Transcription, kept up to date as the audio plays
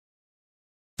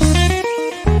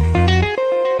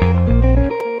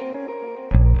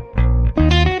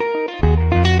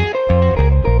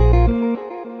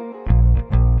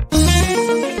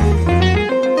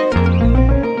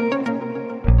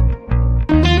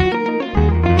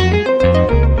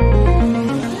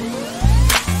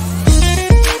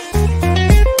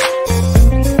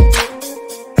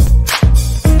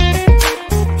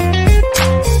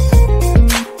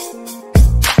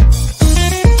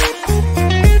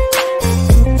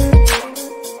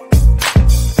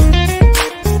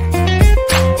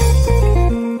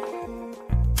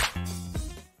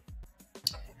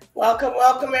Welcome,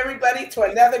 welcome everybody to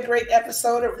another great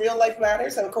episode of Real Life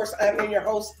Matters. And of course, I'm your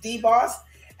host, DBoss.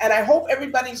 And I hope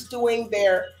everybody's doing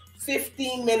their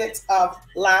 15 minutes of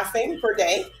laughing per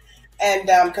day. And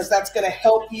because that's going to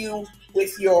help you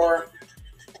with your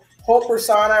whole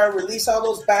persona, release all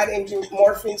those bad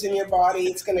morphines in your body.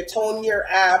 It's going to tone your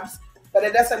abs, but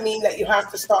it doesn't mean that you have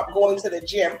to stop going to the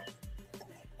gym.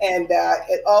 And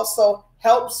it also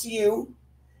helps you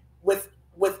with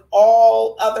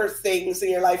all other things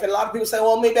in your life. And a lot of people say,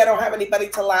 well, maybe I don't have anybody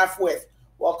to laugh with.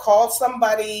 Well, call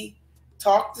somebody,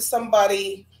 talk to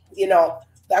somebody,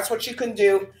 that's what you can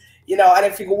do. And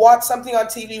if you can watch something on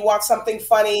TV, watch something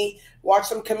funny, watch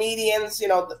some comedians,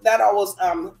 that always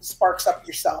sparks up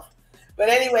yourself. But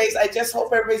anyways, I just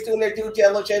hope everybody's doing their due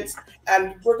diligence.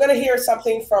 And we're going to hear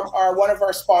something from one of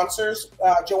our sponsors,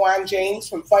 Joanne James,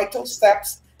 from Vital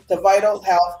Steps to Vital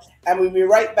Health. And we'll be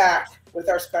right back with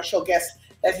our special guest,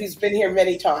 as he's been here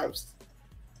many times.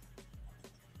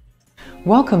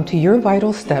 Welcome to your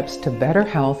Vital Steps to Better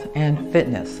Health and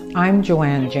Fitness. I'm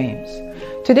Joanne James.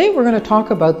 Today we're going to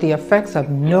talk about the effects of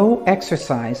no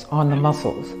exercise on the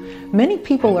muscles. Many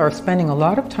people are spending a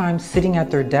lot of time sitting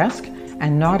at their desk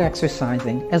and not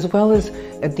exercising, as well as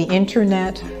the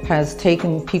internet has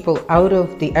taken people out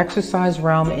of the exercise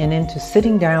realm and into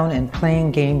sitting down and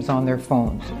playing games on their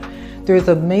phones. There's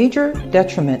a major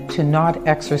detriment to not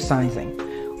exercising.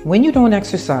 When you don't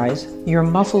exercise, your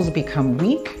muscles become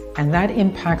weak and that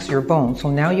impacts your bones.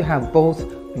 So now you have both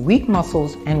weak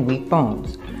muscles and weak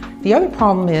bones. The other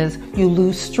problem is you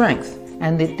lose strength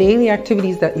and the daily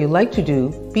activities that you like to do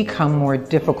become more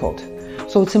difficult.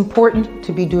 So it's important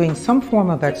to be doing some form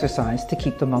of exercise to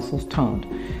keep the muscles toned.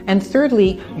 And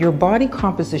thirdly, your body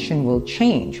composition will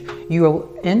change. You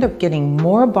will end up getting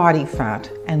more body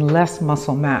fat and less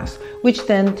muscle mass, which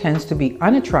then tends to be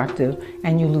unattractive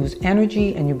and you lose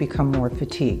energy and you become more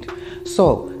fatigued.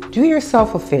 So do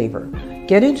yourself a favor.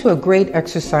 Get into a great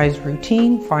exercise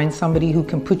routine. Find somebody who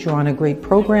can put you on a great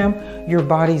program. Your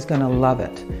body's gonna love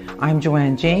it. I'm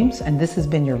Joanne James, and this has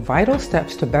been your Vital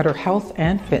Steps to Better Health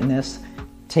and Fitness.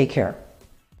 Take care.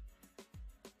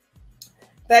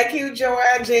 Thank you,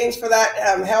 Joanne James, for that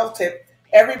health tip.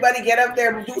 Everybody get up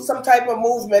there and do some type of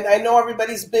movement. I know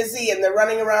everybody's busy and they're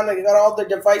running around and they got all their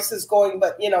devices going,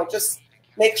 but just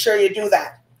make sure you do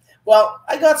that. Well,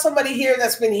 I got somebody here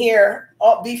that's been here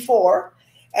before.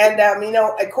 And,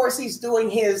 of course, he's doing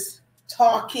his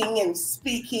talking and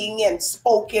speaking and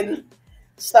spoken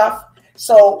stuff.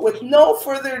 So with no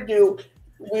further ado,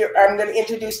 I'm going to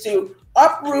introduce to you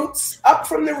Up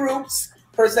from the Roots,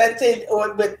 presented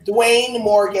with Dwayne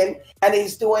Morgan, and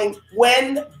he's doing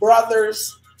When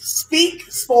Brothers Speak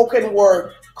spoken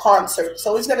word concert.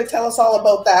 So he's going to tell us all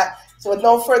about that. So with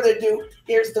no further ado,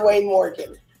 here's Dwayne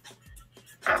Morgan.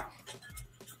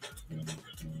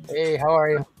 Hey, how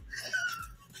are you?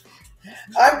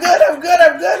 I'm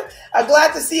good. I'm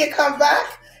glad to see you come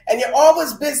back. And you're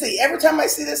always busy. Every time I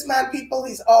see this man, people,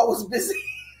 he's always busy.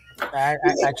 I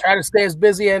try to stay as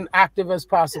busy and active as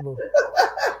possible.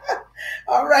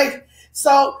 All right.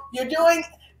 So you're doing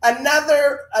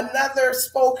another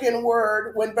spoken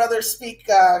word When Brothers Speak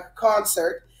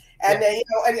concert. And, yeah.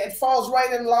 And it falls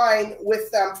right in line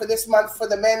with for this month for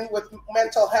the men with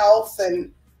mental health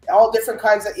and all different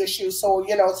kinds of issues. So,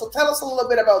 so tell us a little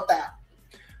bit about that.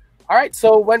 All right,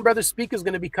 so When Brothers Speak is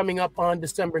going to be coming up on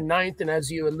December 9th. And as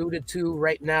you alluded to,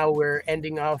 right now we're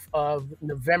ending off of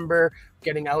November,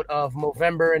 getting out of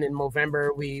Movember. And in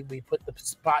Movember, we put the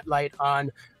spotlight on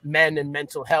men and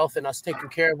mental health and us taking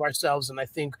care of ourselves. And I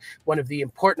think one of the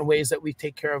important ways that we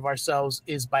take care of ourselves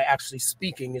is by actually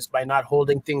speaking, is by not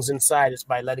holding things inside, is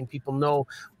by letting people know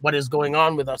what is going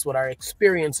on with us, what our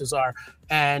experiences are.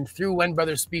 And through When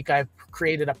Brothers Speak, I've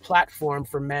created a platform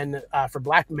for men, for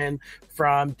Black men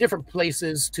from different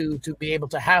places to be able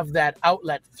to have that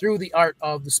outlet through the art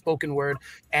of the spoken word.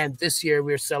 And this year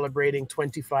we're celebrating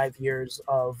 25 years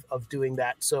of doing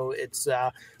that. So it's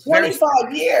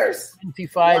 25 years.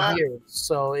 25 wow. years.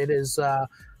 So it is a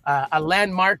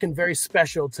landmark and very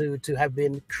special to have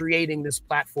been creating this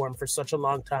platform for such a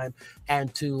long time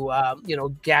and to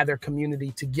gather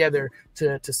community together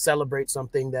to celebrate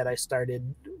something that I started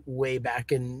way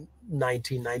back in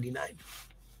 1999.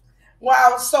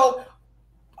 Wow. So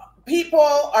people,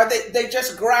 are they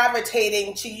just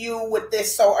gravitating to you with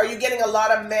this? So are you getting a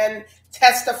lot of men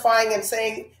testifying and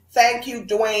saying, thank you,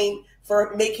 Dwayne,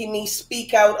 for making me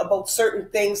speak out about certain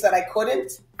things that I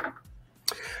couldn't?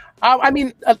 I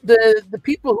mean, the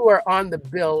people who are on the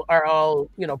bill are all,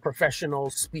 professional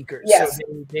speakers. Yes.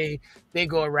 So they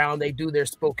go around, they do their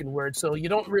spoken word. So you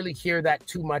don't really hear that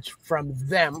too much from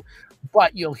them.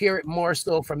 but you'll hear it more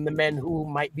so from the men who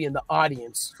might be in the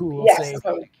audience, who will Yes, say,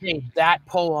 totally. hey, that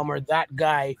poem or that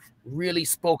guy really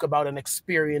spoke about an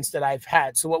experience that I've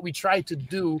had. So what we try to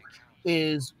do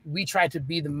is we try to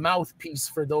be the mouthpiece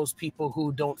for those people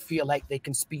who don't feel like they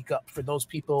can speak up, for those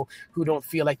people who don't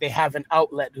feel like they have an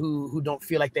outlet, who don't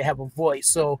feel like they have a voice.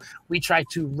 So we try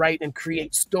to write and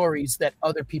create stories that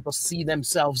other people see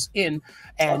themselves in.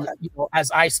 And Okay. you know, as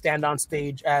I stand on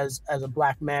stage as a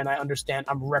Black man, I understand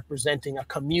I'm representing a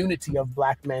community of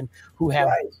Black men who have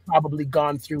Right. probably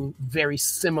gone through very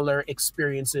similar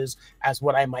experiences as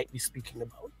what I might be speaking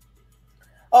about.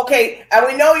 Okay, and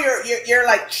we know you're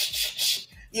like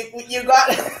you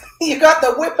got you got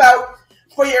the whip out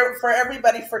for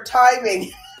everybody for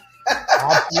timing.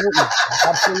 Absolutely,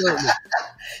 absolutely.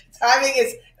 Timing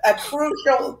is a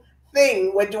crucial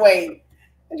thing with Dwayne.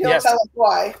 And you'll Yes. tell us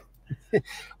why.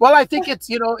 Well, I think it's,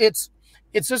 you know, it's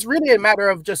just really a matter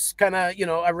of just kind of, you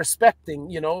know, a respecting,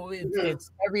 you know,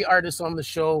 it's every artist on the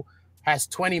show has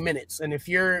 20 minutes. And if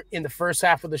you're in the first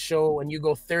half of the show and you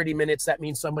go 30 minutes, that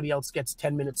means somebody else gets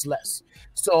 10 minutes less.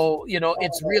 So, you know,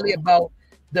 it's really about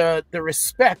the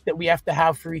respect that we have to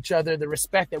have for each other, the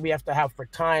respect that we have to have for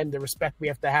time, the respect we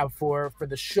have to have for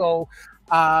the show.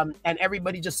 And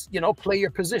everybody just, you know, play your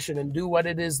position and do what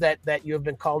it is that you have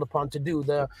been called upon to do.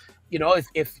 You know,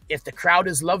 if the crowd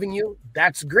is loving you,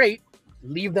 that's great.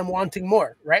 Leave them wanting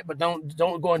more, right? But don't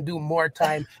go and do more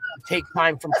time, take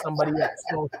time from somebody else.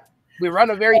 So we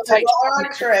run a very tight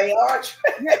entree.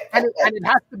 and it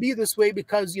has to be this way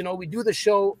because, you know, we do the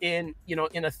show in, you know,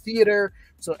 in a theater,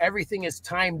 so everything is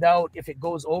timed out. If it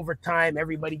goes overtime,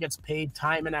 everybody gets paid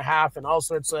time and a half, and all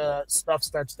sorts of stuff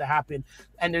starts to happen,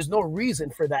 and there's no reason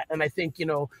for that. And I think, you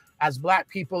know, as Black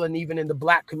people and even in the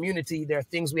Black community, there are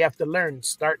things we have to learn.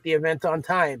 Start the event on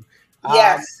time.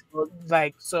 Yes.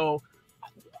 Like, so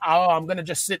I'm going to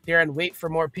just sit there and wait for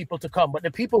more people to come. But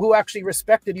the people who actually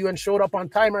respected you and showed up on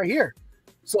time are here.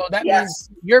 So that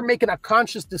means you're making a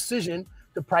conscious decision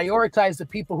to prioritize the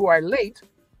people who are late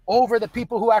over the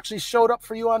people who actually showed up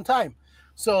for you on time.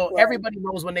 So everybody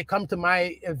knows when they come to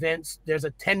my events, there's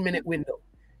a 10-minute window.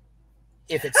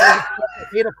 If it says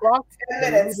it's 8 o'clock,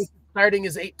 starting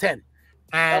is 8:10.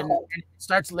 And it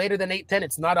starts later than 8:10,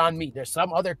 it's not on me. There's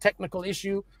some other technical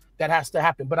issue that has to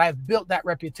happen. But I've built that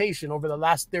reputation over the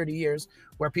last 30 years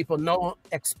where people know,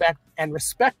 expect, and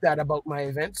respect that about my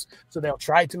events. So they'll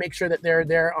try to make sure that they're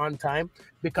there on time,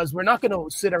 because we're not going to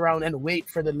sit around and wait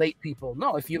for the late people.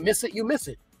 No, if you miss it, you miss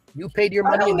it. You paid your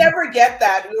money. I never get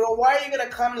that. You know, why are you going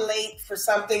to come late for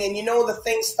something and you know the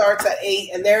thing starts at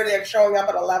 8 and they're showing up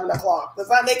at 11 o'clock? Does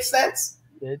that make sense?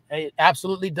 It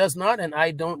absolutely does not, and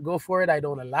I don't go for it. I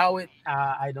don't allow it.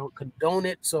 I don't condone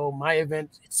it. So my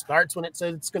event, it starts when it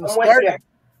says it's going to start.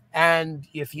 And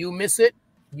if you miss it,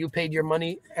 you paid your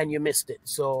money and you missed it.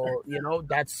 So, you know,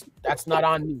 that's not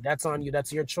on me. That's on you.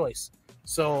 That's your choice.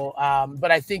 So,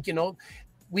 but I think, you know,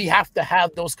 we have to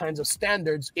have those kinds of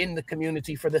standards in the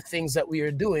community for the things that we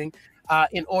are doing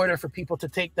in order for people to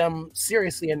take them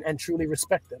seriously and truly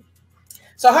respect them.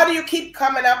 So how do you keep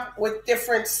coming up with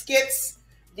different skits?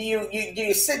 Do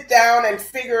you sit down and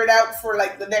figure it out for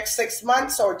like the next 6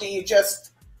 months, or do you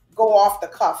just go off the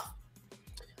cuff?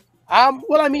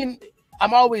 Well, I mean,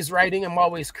 I'm always writing, I'm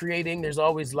always creating, there's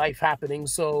always life happening.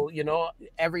 So, you know,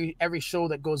 every show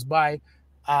that goes by,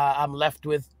 I'm left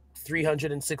with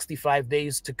 365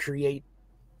 days to create,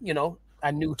 you know,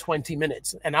 a new 20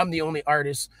 minutes. And I'm the only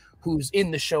artist who's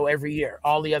in the show every year.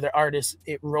 All the other artists,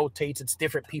 it rotates, it's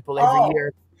different people every year.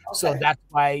 Okay. So that's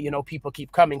why, you know, people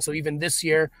keep coming. So even this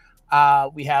year,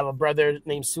 we have a brother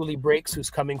named Sully Breaks who's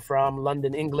coming from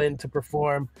London, England to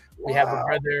perform. We have a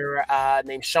brother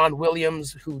named Sean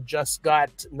Williams who just got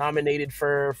nominated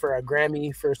for a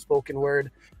Grammy for spoken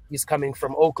word. He's coming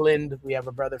from Oakland. We have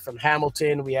a brother from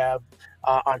Hamilton. We have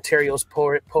Ontario's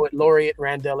poet laureate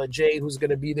Randella J, who's going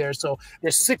to be there. So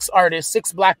there's 6 artists,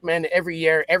 6 Black men every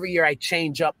year. Every year I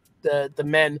change up the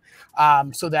men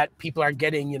so that people are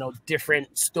getting, you know,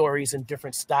 different stories and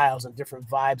different styles and different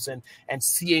vibes and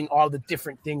seeing all the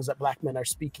different things that Black men are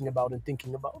speaking about and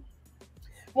thinking about.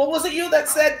 Well, was it you that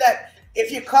said that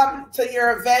if you come to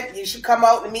your event, you should come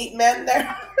out and meet men there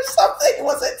or something?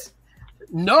 Was it?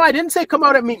 No, I didn't say come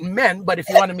out and meet men, but if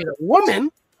you want to meet a woman,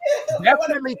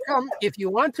 definitely come. If you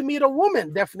want to meet a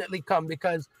woman, definitely come,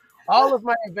 because all of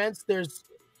my events, there's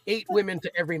 8 women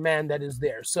to every man that is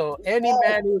there. So any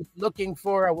man who's looking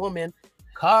for a woman,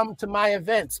 come to my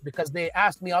events, because they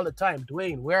ask me all the time,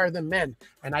 Dwayne, where are the men?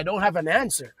 And I don't have an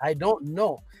answer. I don't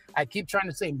know. I keep trying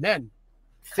to say, men,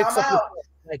 fix up,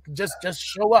 like just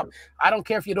show up. I don't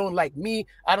care if you don't like me.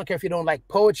 I don't care if you don't like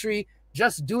poetry.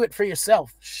 Just do it for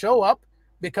yourself. Show up.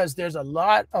 because there's a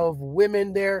lot of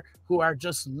women there who are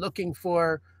just looking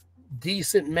for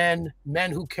decent men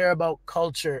who care about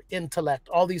culture, intellect,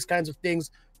 all these kinds of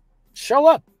things. Show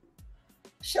up.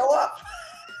 Show up.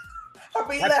 Or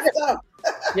be left out.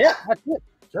 Yeah, that's it.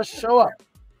 Just show up.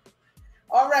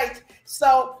 All right.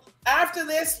 So after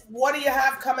this, what do you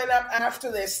have coming up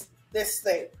after this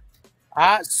thing?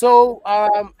 So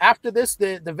after this,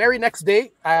 the very next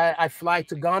day, I fly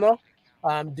to Ghana.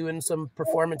 I'm doing some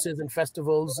performances and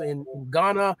festivals in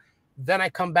Ghana. Then I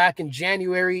come back in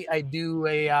January. I do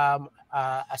a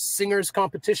singers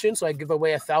competition. So I give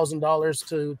away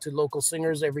 $1,000 to local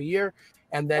singers every year.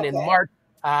 And then in March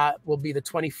will be the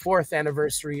 24th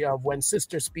anniversary of When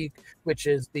Sisters Speak, which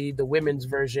is the women's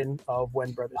version of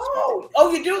When Brothers Speak.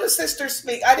 Oh, you do the Sisters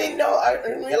Speak. I didn't know. I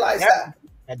didn't realize that.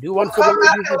 I do one for come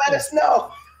back and let us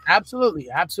know. Absolutely.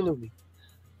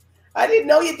 I didn't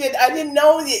know you did. I didn't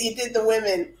know that you did the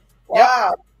women.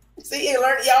 Wow. Yep. See, you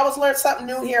always learn something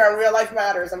new here on Real Life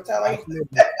Matters. I'm telling you.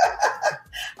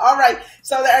 All right.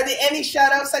 So are there any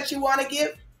shout outs that you want to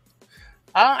give?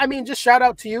 I mean, just shout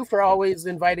out to you for always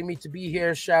inviting me to be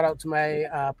here. Shout out to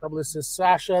my publicist,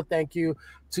 Sasha. Thank you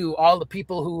to all the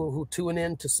people who tune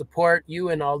in to support you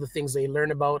and all the things they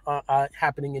learn about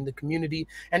happening in the community.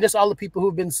 And just all the people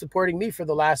who've been supporting me for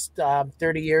the last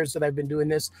 30 years that I've been doing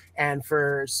this, and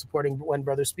for supporting When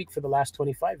Brothers Speak for the last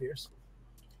 25 years.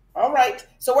 All right.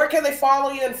 So where can they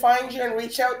follow you and find you and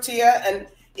reach out to you? And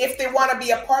if they want to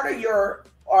be a part of your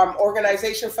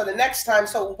organization for the next time,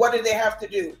 so what do they have to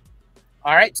do?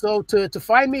 All right, so to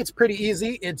find me, it's pretty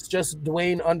easy. It's just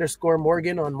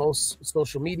Dwayne_Morgan on most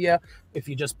social media. If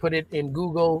you just put it in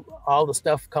Google, all the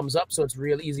stuff comes up, so it's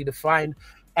real easy to find.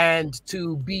 And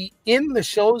to be in the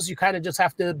shows, you kind of just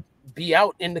have to be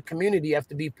out in the community. You have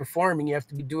to be performing. You have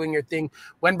to be doing your thing.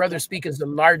 When Brothers Speak is the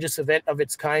largest event of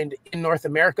its kind in North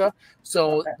America.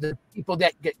 So the people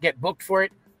that get booked for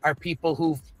it are people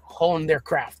who've honed their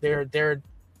craft. They're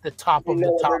the top of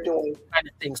the top kind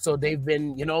of thing. So they've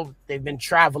been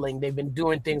traveling, they've been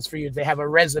doing things for you. They have a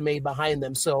resume behind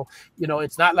them. So,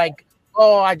 it's not like,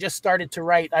 oh, I just started to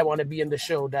write, I want to be in the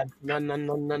show. That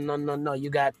no. You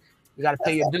got to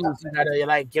pay your dues.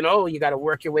 You got to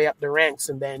work your way up the ranks,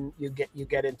 and then you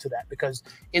get into that. Because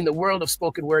in the world of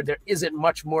spoken word, there isn't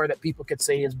much more that people could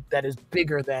say that is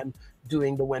bigger than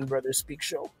doing the When Brothers Speak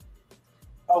show.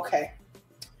 Okay.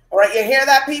 All right, you hear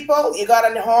that, people? You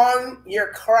got to hone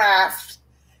your craft,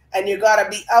 and you got to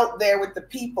be out there with the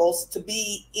peoples to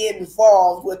be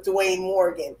involved with Dwayne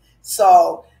Morgan.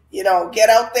 So, get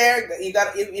out there.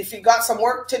 If you got some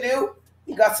work to do,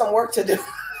 you got some work to do.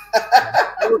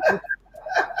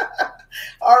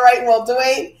 All right, well,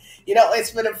 Dwayne,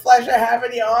 it's been a pleasure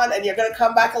having you on, and you're going to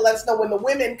come back and let us know when the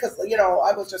women, because,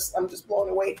 I'm just blown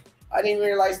away. I didn't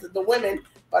realize that the women,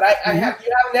 but I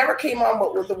never came on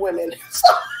with the women.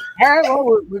 So. All right,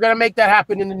 well, we're going to make that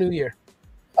happen in the new year.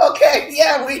 Okay,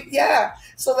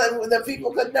 so that the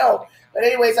people could know. But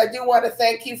anyways, I do want to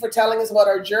thank you for telling us about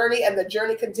our journey, and the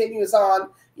journey continues on,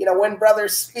 When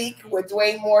Brothers Speak with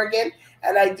Dwayne Morgan.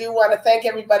 And I do want to thank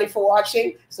everybody for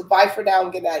watching. So bye for now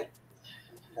and good night.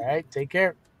 All right, take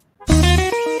care.